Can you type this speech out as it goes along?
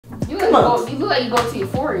on. You look like you go to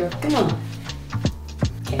Euphoria. Come on.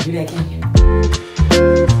 Can't do that, can you?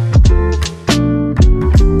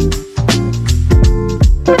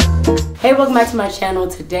 Hey, welcome back to my channel.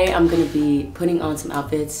 Today I'm gonna be putting on some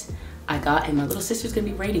outfits I got, and my little sister's gonna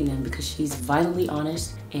be rating them because she's violently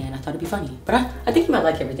honest, and I thought it'd be funny. But I think you might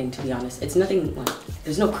like everything, to be honest. It's nothing like,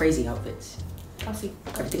 there's no crazy outfits. I'll see.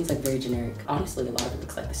 Everything's like very generic. Honestly, a lot of it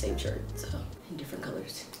looks like the same shirt, so in different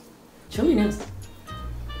colors. Show me your nails.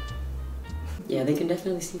 Yeah, they can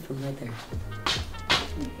definitely see from right there.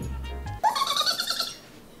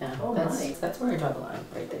 Yeah, oh, that's where I draw the line,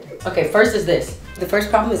 right there. Okay, first is this. The first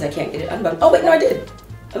problem is I can't get it unbuttoned. Oh wait, no, I did.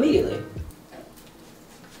 Immediately.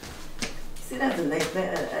 See, that's a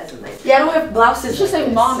nice. Yeah, I don't have blouses. Just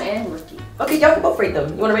say mom and Ricky. Okay, y'all can both rate them.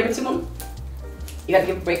 You want to rate them too, Mom? You got to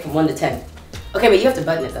give a rate from 1 to 10. Okay, but you have to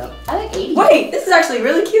button it though. I like 80. Wait, this is actually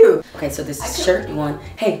really cute. Okay, so this is shirt 1.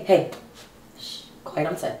 Hey. Shh, quiet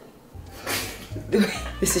on set.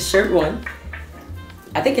 This is shirt 1.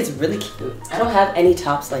 I think it's really cute. I don't have any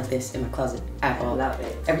tops like this in my closet at all. I love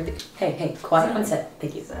it. Everything. Hey, quiet on set.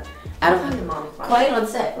 Thank you. I don't have mommy. Quiet on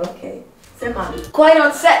set. Okay. Say mommy. Quiet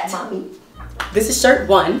on set. Mommy. This is shirt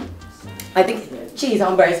 1. I think. Jeez,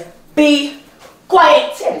 hombres. Be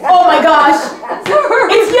quiet. Oh my gosh.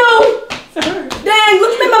 It's you. Dang,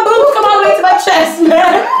 look at my boobs come all the way to my chest,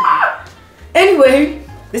 man. Anyway,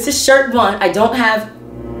 this is shirt 1. I don't have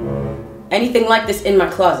anything like this in my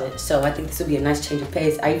closet, so I think this would be a nice change of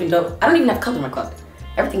pace. I don't even have color in my closet.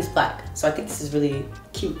 Everything's black, so I think this is really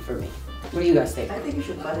cute for me. What do you guys think? I think you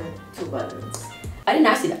should button 2 buttons. I didn't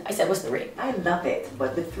ask you that. I said, what's the rate? I love it,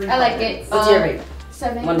 but the 3 I like buttons. it. What's your rate?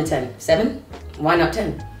 7. 1 to 10. 7? Why not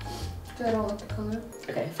 10? Because I don't like the color.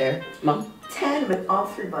 Okay, fair. Mom? 10 with all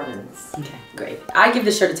 3 buttons. Okay, great. I give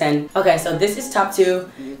this shirt a 10. Okay, so this is top 2.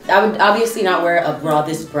 I would obviously not wear a bra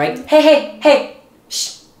this bright. Hey!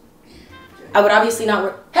 Shh! I would obviously not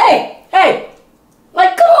wear. Hey!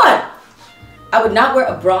 Like, come on! I would not wear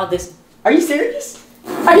a bra this. Are you serious?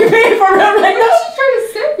 Are you paying for real right now? She's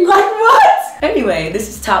pretty serious. Like what? Anyway, this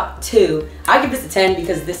is top 2. I give this a 10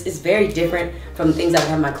 because this is very different from the things I would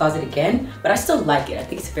have in my closet again, but I still like it. I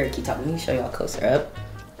think it's a very cute top. Let me show y'all closer up.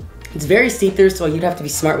 It's very see-through, so you'd have to be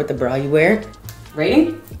smart with the bra you wear.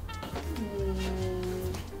 Rating?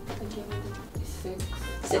 I give it a 6.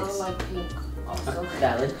 6. I don't like pink. Also.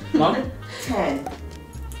 Valid. Mom? 10.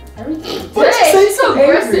 Everything. What'd you say? She's so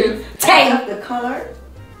aggressive. 10. I love the color.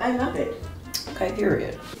 I love it. Okay,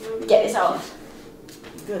 period. Get this off.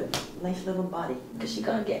 Good. Nice little body. Cause she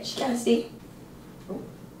gotta see. Oh,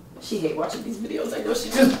 she hate watching these videos. I know she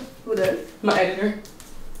do. Who does? My editor.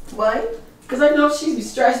 Why? Cause I know she'd be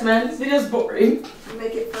stressed, man. This video's boring. You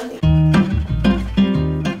make it funny.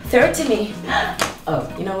 Throw it to me.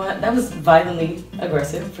 Oh, you know what? That was violently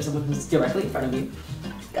aggressive for someone who's directly in front of you.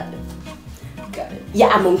 Got it. Yeah,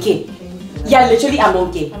 I'm monkey. Yeah, literally, I'm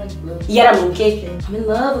monkey. I like blue. Yeah, I'm monkey. I'm in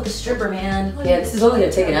love with the stripper, man. Yeah, this is only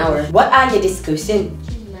gonna take an hour. What are you discussing?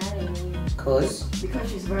 She's mad at me. Cause? Because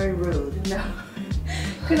she's very rude. No.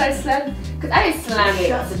 Because I didn't slam it.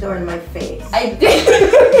 Shut the door in my face. I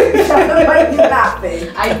did. Why are you laughing?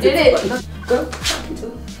 I did it. Girl,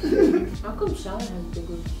 How come Challan has big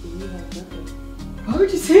lips and you have nothing? why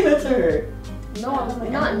would you say that to her? No,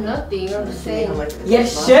 I'm not nothing. I'm just saying. Yeah,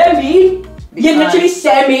 Shammy. Yeah, literally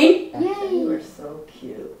Shammy. You are so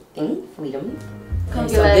cute. Freedom. Come Okay,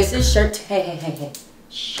 be so like- this is shirt. Hey.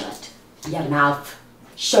 Shut your mouth.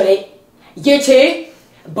 Shut it. You two.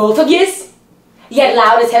 Both of yous. You get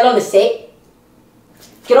loud as hell on the set.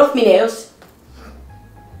 Get off me nails.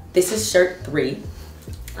 This is shirt 3.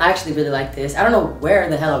 I actually really like this. I don't know where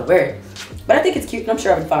the hell I would wear it, but I think it's cute and I'm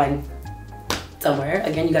sure I would find somewhere.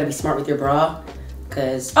 Again, you gotta be smart with your bra,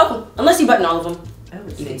 cause, unless you button all of them,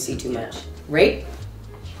 you can see too much. Rate?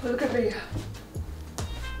 Look at me.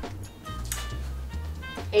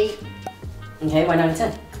 8. Okay, why not a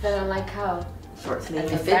 10? Because I don't like how Short at sleeve.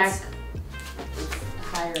 the It back fits? it's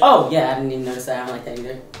higher. Oh yeah, I didn't even notice that. I don't like that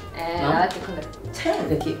either. And No? I like the color. 10.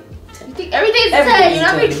 They're cute. You think everything's 10? Everything's You're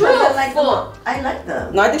not being 10. true. I like them. I like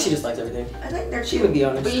them. No, I think she just likes everything. I like their She would be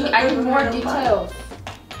honest. But I need more details.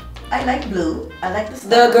 I like blue. I like the The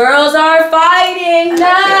style. girls are fighting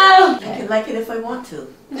now! I can like it if I want to.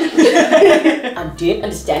 I didn't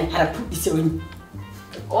understand how to put this on.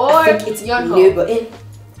 Or I think it's Yunho. new button.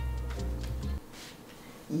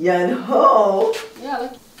 Yunho. Yeah,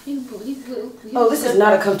 like these little. Oh, this is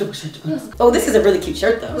not a comfortable shirt to put on. Oh, this is a really cute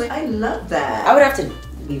shirt though. I love that. I would have to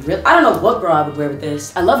be real. I don't know what bra I would wear with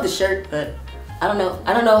this. I love the shirt, but I don't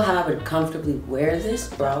know how I would comfortably wear this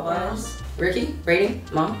bra wise. Ricky, rating,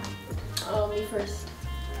 Mom? Me first.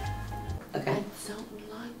 Okay. I don't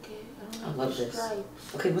like it. I don't I love this.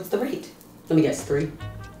 Stripes. Okay, what's the rate? Let me guess, 3?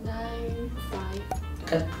 9, 5.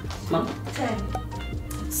 Okay, Mom?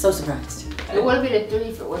 10. So surprised. It would have been a 3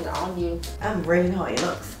 if it wasn't on you. I'm rating how it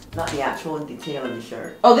looks, not the actual detail of the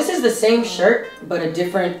shirt. Oh, this is the same shirt, but a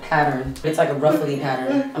different pattern. It's like a ruffly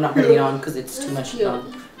pattern. I'm not putting it on because it's too much Cute.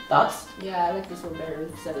 on. Thoughts? Yeah, I like this one better.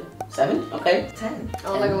 7. 7? Okay. 10. I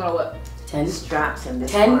don't like a little what? 10. Straps in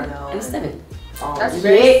this 10 part now, and 7. Oh, That's yeah.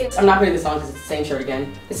 great. I'm not putting this on because it's the same shirt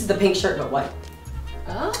again. This is the pink shirt, but white.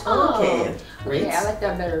 Oh. Okay. Rates? Okay, I like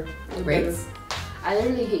that better. Way Rates? better. I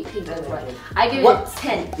literally hate pink, that's why. I give What? it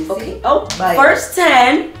 10. Okay. Oh, Bye. first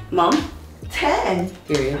 10. Mom. 10.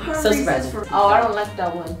 Period. Her So reasons surprising. for- Oh, I don't like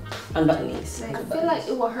that one. Unbutton these. I feel like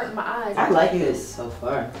it will hurt my eyes. I like this so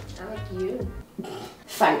far. I like you.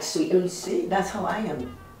 Thanks, sweetums. See, that's how I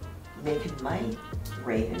am making my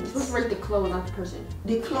ratings. Let's rate the clothes, not the person.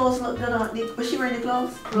 The clothes look good on. Was she wearing the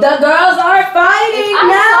clothes? The girls are fighting I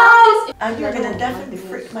now. saw this- And you're I gonna don't definitely like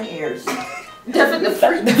freak my ears. Definitely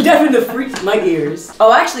freak. Definitely freaked my ears.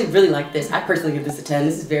 Oh, I actually really like this. I personally give this a 10.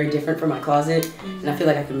 This is very different from my closet, and I feel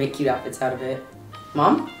like I can make cute outfits out of it.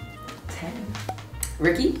 Mom? 10.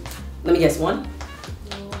 Ricky? Let me guess, 1?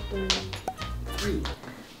 No, 3.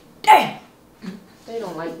 Damn! they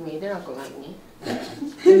don't like me. They're not gonna like me.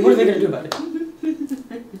 What are they gonna do about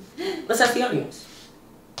it? Let's ask the audience.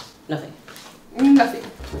 Nothing. Nothing.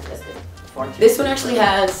 That's it. This one actually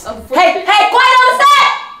has. Oh, Hey, quiet on the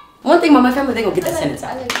set! One thing about my family, they gonna get that sentence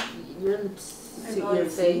I out. like your lips suit your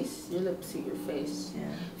face. Your lips suit your face. Yeah.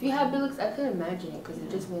 If you have big lips, I could imagine it because it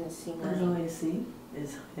just wouldn't seem That's all right. I see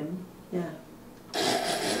is him. Yeah.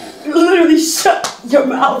 Literally shut your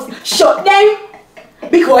mouth. Shut down.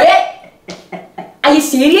 Be quiet. Are you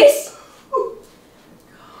serious?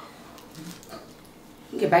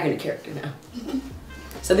 Get back into character now.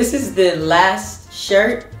 So this is the last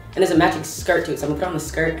shirt, and there's a matching skirt to it. So I'm gonna put on the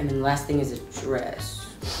skirt, and then the last thing is a dress.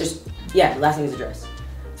 The last thing is a dress.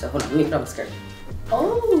 So hold on, let me put on the skirt.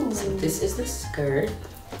 Oh. So this is the skirt.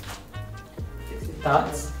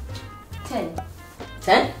 Thoughts? 10.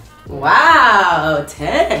 10? Wow,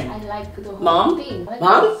 10. I like the whole Mom? thing. I like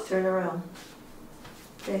Mom? Turn around.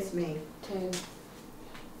 Face me. 10.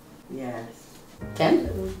 Yes. 10?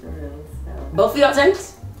 No. Both of y'all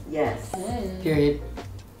 10s? Yes. 10. Period.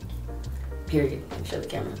 Period. Let me show the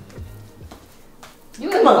camera. You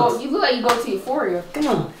Come on. you look like you go to Euphoria. Come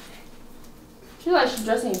on. She look like she's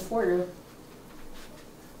dressing Euphoria.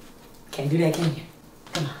 Can't do that, can you?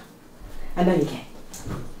 Come on. I know you can.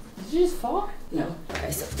 Did you just fall? No.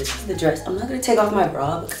 Okay, so this is the dress. I'm not gonna take off my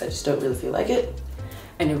bra because I just don't really feel like it.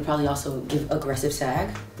 And it would probably also give aggressive sag.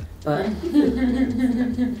 But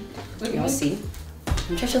y'all see.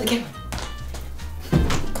 I'm trying to show the camera.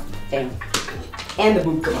 Damn. And the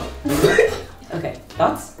boob come out. Okay,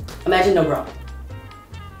 thoughts? Imagine no bra.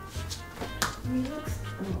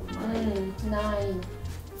 9.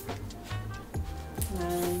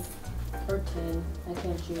 9 or 10. I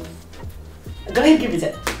can't choose. Go ahead and give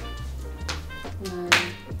it 9.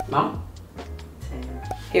 Mom? 10.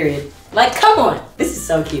 Period. Like, come on. This is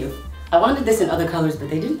so cute. I wanted this in other colors, but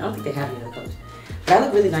they didn't. I don't think they have any other colors. But I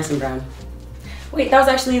look really nice in brown. Wait, that was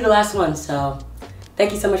actually the last one, so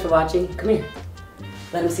thank you so much for watching. Come here.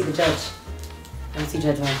 Let him see the judge. Let him see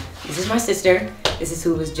Judge 1. This is my sister. This is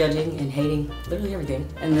who was judging and hating literally everything.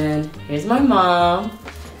 And then here's my mom.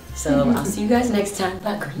 So I'll see you guys next time.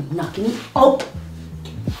 That girl knocking me. Oh!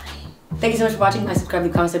 Thank you so much for watching. Like, subscribe,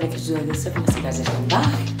 leave comments, make sure you like this stuff. And I'll see you guys next time.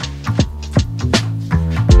 Bye!